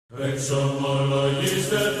Okay,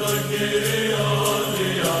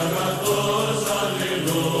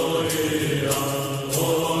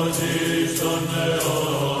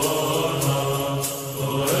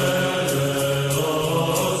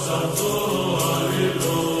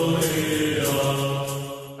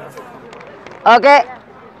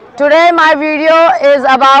 today my video is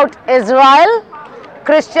about Israel,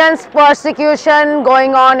 Christians' persecution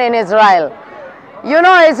going on in Israel. You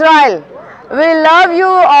know Israel, we love you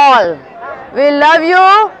all. We love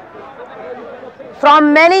you.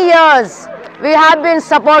 From many years, we have been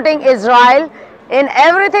supporting Israel in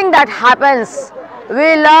everything that happens.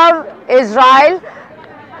 We love Israel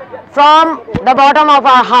from the bottom of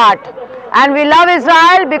our heart. And we love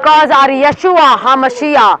Israel because our Yeshua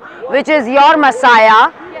HaMashiach, which is your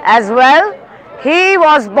Messiah as well, he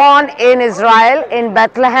was born in Israel, in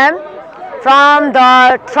Bethlehem, from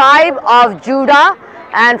the tribe of Judah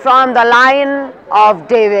and from the line of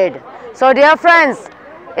David. So dear friends,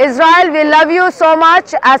 Israel, we love you so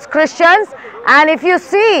much as Christians, and if you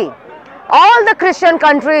see, all the Christian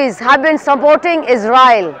countries have been supporting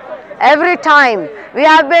Israel every time. We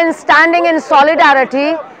have been standing in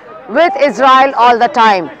solidarity with Israel all the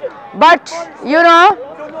time. But you know,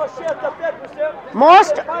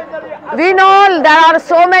 we know there are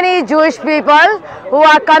so many Jewish people who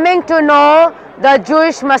are coming to know the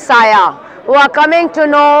Jewish Messiah, who are coming to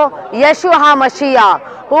know Yeshua HaMashiach,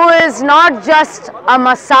 who is not just a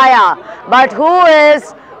Messiah, but who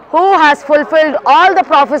has fulfilled all the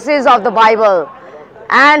prophecies of the Bible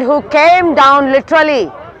and who came down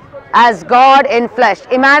literally as God in flesh.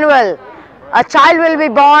 Emmanuel, a child will be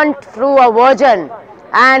born through a virgin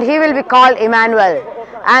and he will be called Emmanuel.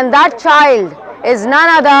 And that child is none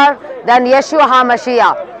other than Yeshua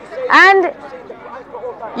HaMashiach. And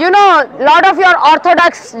you know, a lot of your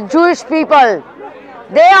Orthodox Jewish people,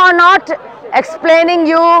 they are not explaining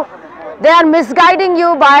you, they are misguiding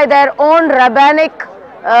you by their own rabbinic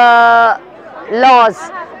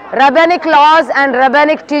laws and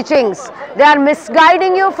rabbinic teachings. They are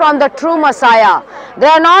misguiding you from the true Messiah. They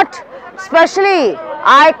are not, especially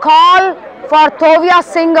I call for Tovia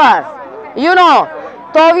Singer. You know,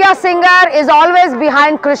 Tovia Singer is always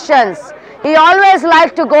behind Christians. He always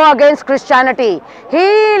likes to go against Christianity.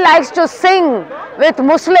 He likes to sing with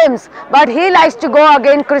Muslims, but he likes to go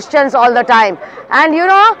against Christians all the time. And you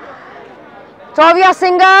know, Tovia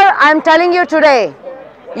Singer, I am telling you today,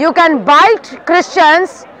 you can bite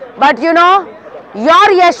Christians, but you know, your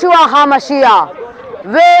Yeshua HaMashiach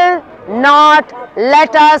will not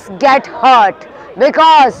let us get hurt,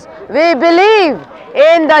 because we believe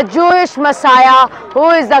in the Jewish Messiah who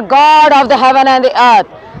is the God of the heaven and the earth.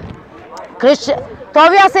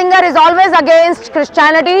 Tovia Singer is always against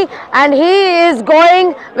Christianity, and he is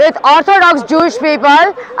going with Orthodox Jewish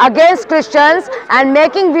people against Christians and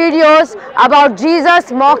making videos about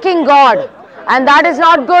Jesus mocking God, and that is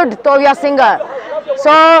not good, Tovia Singer.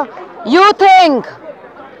 So you think,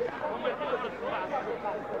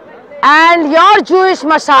 and your Jewish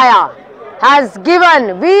Messiah has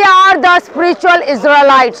given, we are the spiritual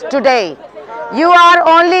Israelites today. You are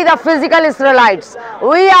only the physical Israelites.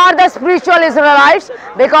 We are the spiritual Israelites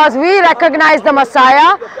because we recognize the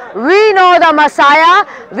Messiah. We know the Messiah.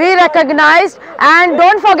 We recognize, and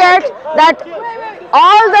don't forget that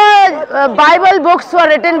all the Bible books were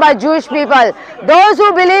written by Jewish people. Those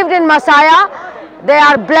who believed in Messiah, they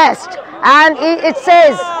are blessed. And it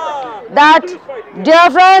says that, dear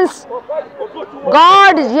friends,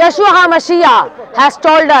 God, Yeshua HaMashiach, has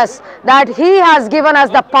told us that he has given us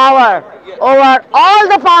the power over all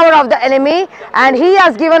the power of the enemy, and he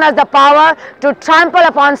has given us the power to trample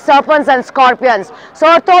upon serpents and scorpions.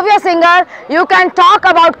 So Tovia Singer, you can talk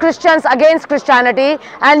about Christians against Christianity,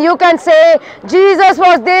 and you can say Jesus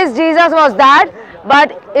was this, Jesus was that,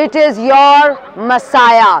 but it is your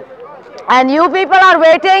Messiah. And you people are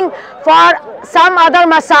waiting for some other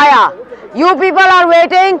Messiah. You people are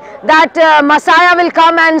waiting that Messiah will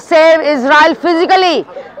come and save Israel physically.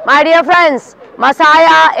 My dear friends,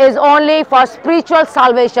 Messiah is only for spiritual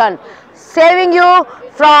salvation, saving you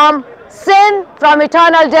from sin, from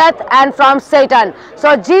eternal death, and from Satan.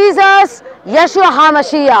 So Jesus, Yeshua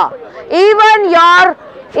HaMashiach, even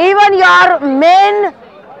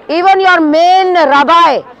your main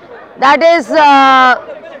rabbi, that is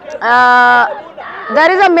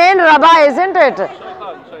there is a main rabbi, isn't it?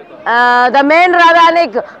 The main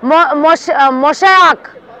rabbinic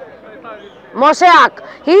Moshiach,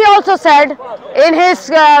 he also said in his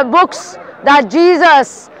books that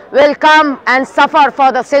Jesus will come and suffer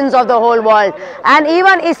for the sins of the whole world. And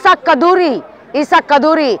even Isaac Kaduri,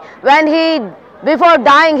 when he, before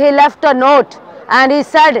dying, he left a note And he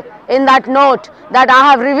said in that note that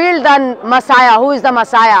I have revealed the Messiah. Who is the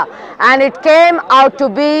Messiah? And it came out to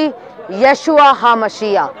be Yeshua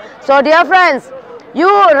HaMashiach. So dear friends,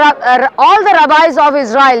 all the rabbis of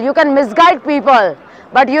Israel, you can misguide people.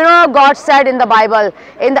 But you know, God said in the Bible,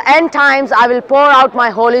 in the end times I will pour out my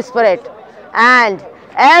Holy Spirit, and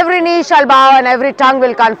every knee shall bow and every tongue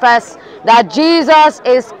will confess that Jesus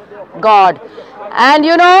is God. And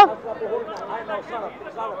you know,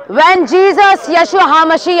 when Jesus, Yeshua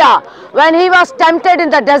HaMashiach, when he was tempted in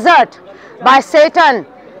the desert by Satan,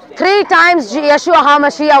 3 times Yeshua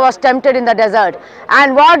HaMashiach was tempted in the desert.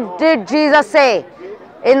 And what did Jesus say?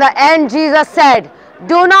 In the end, Jesus said,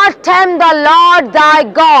 do not tempt the Lord thy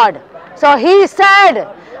God. So he said,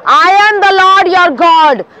 I am the Lord your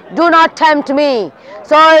God, do not tempt me.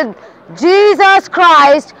 So Jesus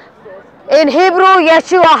Christ, in Hebrew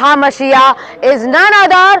Yeshua HaMashiach, is none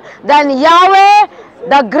other than Yahweh,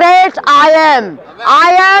 the great I am.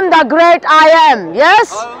 I am the great I am.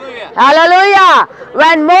 Yes? Hallelujah. Hallelujah.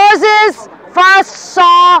 When Moses first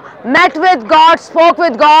met with God, spoke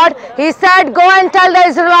with God, he said, go and tell the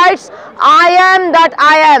Israelites, I am that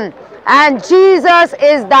I am. And Jesus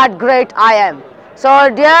is that great I am. So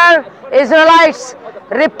dear Israelites,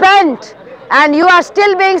 repent, and you are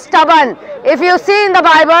still being stubborn. If you see in the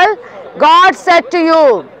Bible, God said to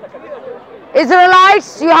you,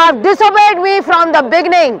 Israelites, you have disobeyed me from the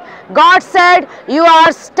beginning. God said, you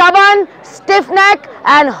are stubborn, stiff-necked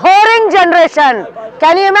and whoring generation.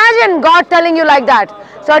 Can you imagine God telling you like that?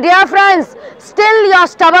 So dear friends, still your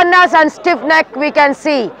stubbornness and stiff-neck we can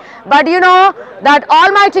see. But you know that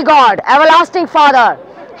Almighty God, everlasting Father,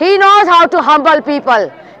 He knows how to humble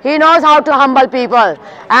people. He knows how to humble people.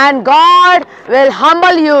 And God will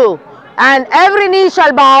humble you. And every knee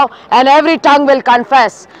shall bow and every tongue will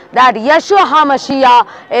confess that Yeshua HaMashiach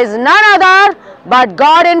is none other but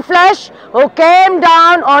God in flesh, who came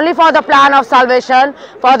down only for the plan of salvation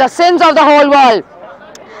for the sins of the whole world.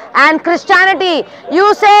 And Christianity,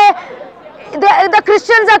 you say the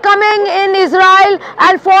Christians are coming in Israel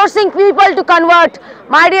and forcing people to convert.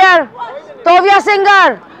 My dear Tovia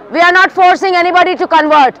Singer, we are not forcing anybody to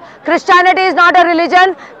convert. Christianity is not a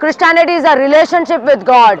religion. Christianity is a relationship with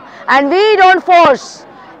God. And we don't force.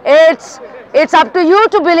 It's up to you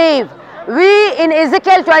to believe. We in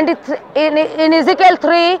Ezekiel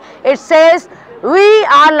 3, it says, we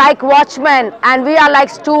are like watchmen and we are like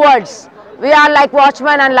stewards. We are like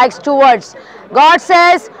watchmen and like stewards. God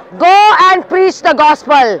says, go and preach the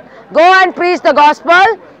gospel. Go and preach the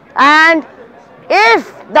gospel, and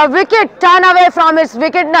if the wicked turn away from its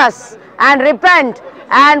wickedness and repent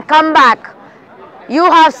and come back, you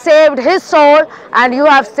have saved his soul and you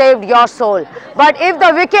have saved your soul. But if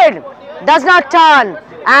the wicked does not turn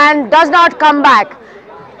and does not come back,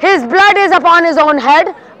 his blood is upon his own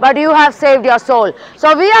head, but you have saved your soul.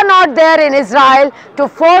 So we are not there in Israel to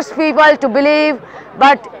force people to believe,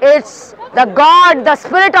 but it's the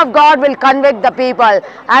Spirit of God will convict the people.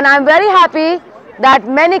 And I'm very happy that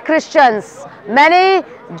many Christians, many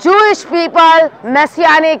Jewish people,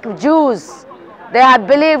 Messianic Jews, they have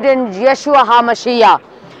believed in Yeshua HaMashiach.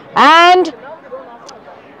 And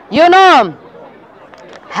you know,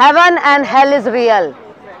 heaven and hell is real.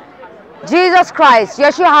 Jesus Christ,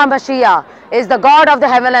 Yeshua HaMashiach, is the God of the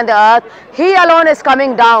heaven and the earth. He alone is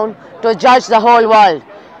coming down to judge the whole world.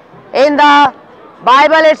 In the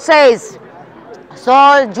Bible it says,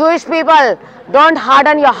 so Jewish people, don't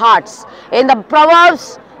harden your hearts. In the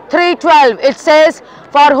Proverbs 3:12 it says,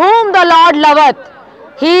 for whom the Lord loveth,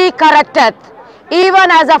 he correcteth,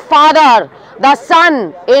 even as a father the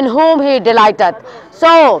son in whom he delighteth.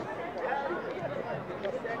 So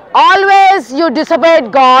always you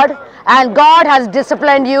disobeyed God, and God has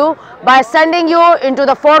disciplined you by sending you into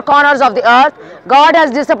the 4 corners of the earth. God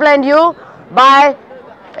has disciplined you by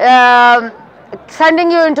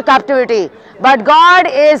sending you into captivity. But God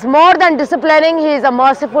is more than disciplining. He is a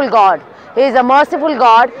merciful God. He is a merciful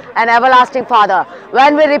God and everlasting Father.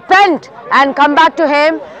 When we repent and come back to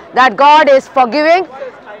Him, that God is forgiving.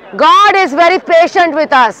 God is very patient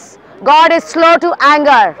with us. God is slow to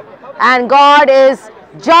anger. And God is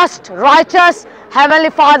just, righteous,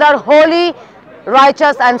 Heavenly Father, holy,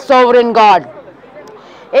 righteous and sovereign God.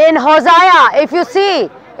 In Hosea, if you see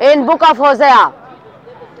in book of Hosea,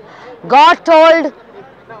 God told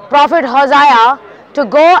Prophet Hosea to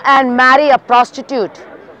go and marry a prostitute.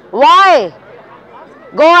 Why?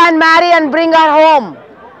 Go and marry and bring her home.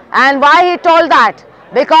 And why he told that?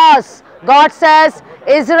 Because God says,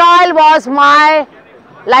 Israel was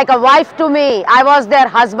like a wife to me. I was their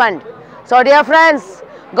husband. So dear friends,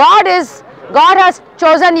 God has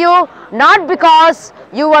chosen you not because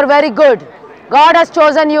you were very good, God has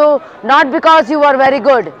chosen you not because you were very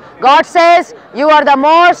good. God says you are the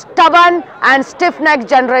most stubborn and stiff-necked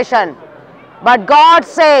generation. But God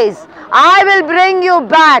says, I will bring you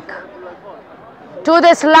back to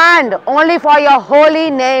this land only for your holy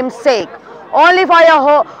name's sake. Only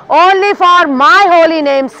for my holy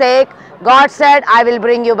name's sake, God said, I will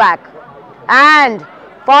bring you back. And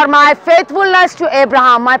for my faithfulness to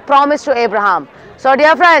Abraham, my promise to Abraham. So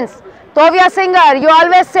dear friends, Tovia Singer, you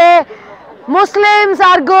always say Muslims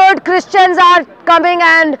are good, Christians are coming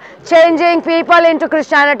and changing people into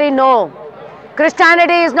Christianity. No.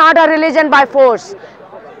 Christianity is not a religion by force.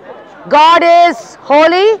 God is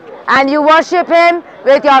holy and you worship Him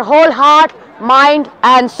with your whole heart, mind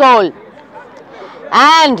and soul.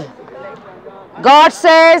 And God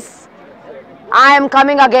says, I am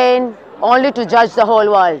coming again only to judge the whole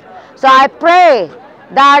world. So I pray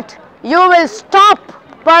that you will stop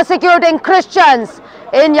persecuting Christians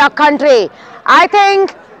in your country. I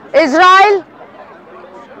think Israel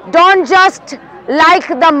don't just like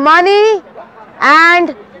the money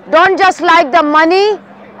and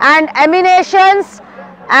emanations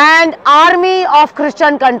and army of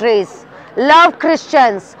Christian countries. Love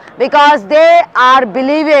Christians because they are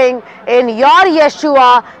believing in your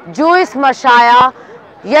Yeshua, Jewish Messiah,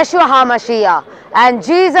 Yeshua HaMashiach. And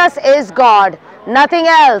Jesus is God, nothing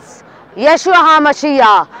else. Yeshua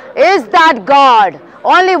HaMashiach is that God,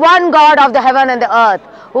 only one God of the heaven and the earth,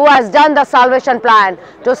 who has done the salvation plan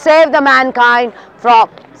to save the mankind from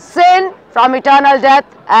sin, from eternal death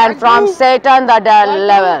and from Satan the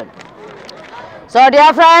devil. So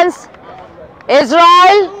dear friends,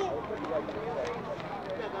 Israel,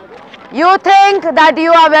 you think that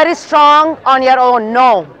you are very strong on your own.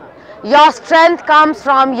 No. Your strength comes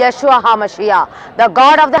from Yeshua HaMashiach, the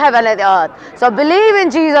God of the heaven and the earth. So believe in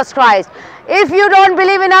Jesus Christ. If you don't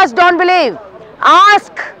believe in us, don't believe.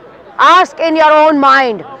 Ask in your own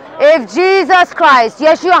mind. If Jesus Christ,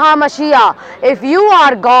 Yeshua HaMashiach, if you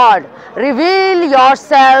are God, reveal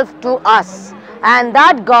yourself to us. And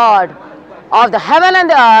that God of the heaven and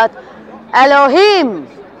the earth, Elohim,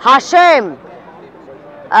 Hashem,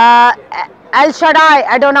 El Shaddai,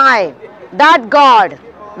 Adonai, that God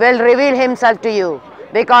will reveal Himself to you,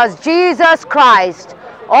 because Jesus Christ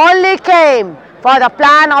only came for the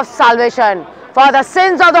plan of salvation, for the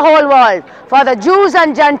sins of the whole world, for the Jews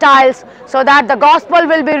and Gentiles, so that the gospel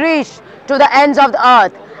will be reached to the ends of the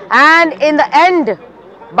earth. And in the end,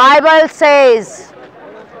 Bible says,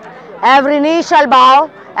 every knee shall bow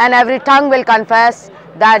and every tongue will confess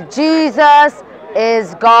that Jesus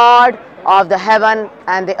is God of the heaven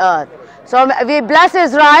and the earth. So we bless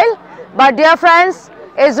Israel, but dear friends,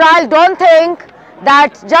 Israel, don't think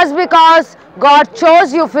that just because God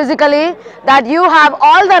chose you physically, that you have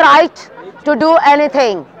all the right to do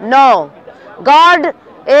anything. No. God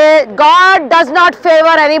does not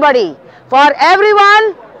favor anybody. For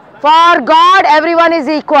everyone, for God, everyone is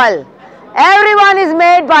equal. Everyone is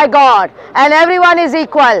made by God and everyone is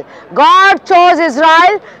equal. God chose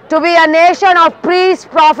Israel to be a nation of priests,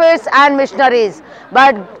 prophets and missionaries.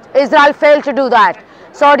 But Israel failed to do that.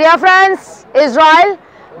 So dear friends, Israel,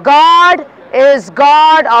 God is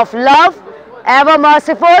God of love, ever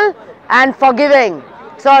merciful and forgiving.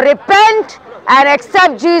 So repent and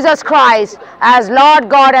accept Jesus Christ as Lord,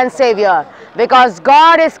 God and Savior, because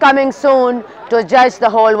God is coming soon to judge the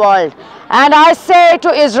whole world. And I say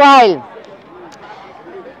to Israel,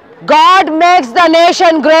 God makes the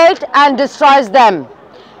nation great and destroys them.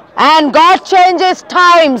 And God changes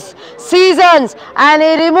times, seasons, and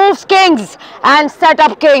He removes kings and set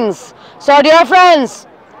up kings. So dear friends,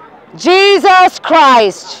 Jesus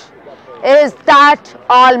Christ is that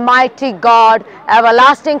Almighty God,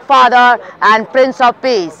 everlasting Father and Prince of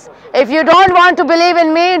Peace. If you don't want to believe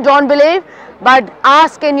in me, don't believe, but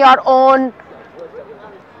ask in your own,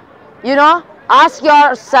 ask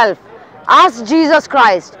yourself, ask Jesus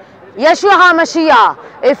Christ, Yeshua HaMashiach,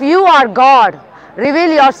 if you are God,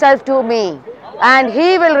 reveal yourself to me and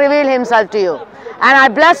He will reveal Himself to you. And I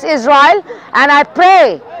bless Israel and I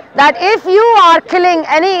pray that if you are killing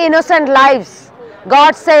any innocent lives,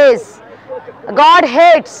 God says, God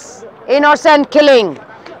hates innocent killing.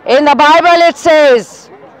 In the Bible it says,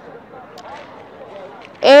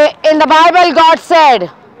 in the Bible God said,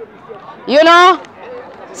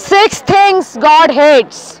 6 things God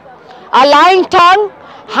hates: a lying tongue,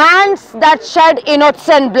 hands that shed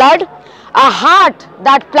innocent blood, a heart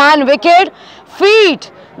that plan wicked,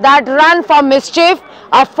 feet that run from mischief,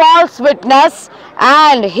 a false witness,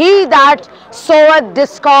 and he that soweth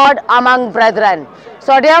discord among brethren.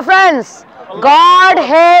 So dear friends, God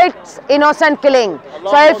hates innocent killing.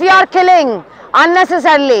 So if you are killing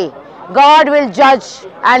unnecessarily, God will judge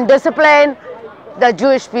and discipline the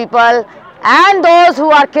Jewish people and those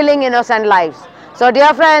who are killing innocent lives. So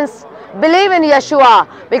dear friends, believe in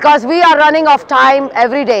Yeshua, because we are running out of time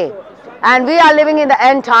every day and we are living in the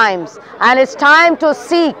end times, and it's time to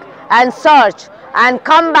seek and search and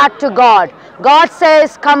come back to God. God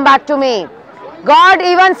says, come back to me. God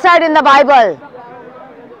even said in the Bible,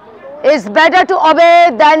 it's better to obey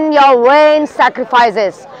than your vain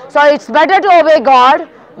sacrifices. So it's better to obey God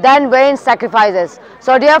than vain sacrifices.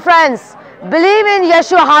 So dear friends, believe in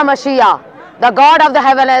Yeshua HaMashiach, the God of the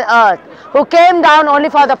heaven and earth, who came down only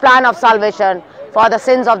for the plan of salvation for the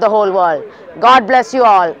sins of the whole world. God bless you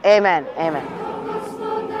all. Amen. Amen.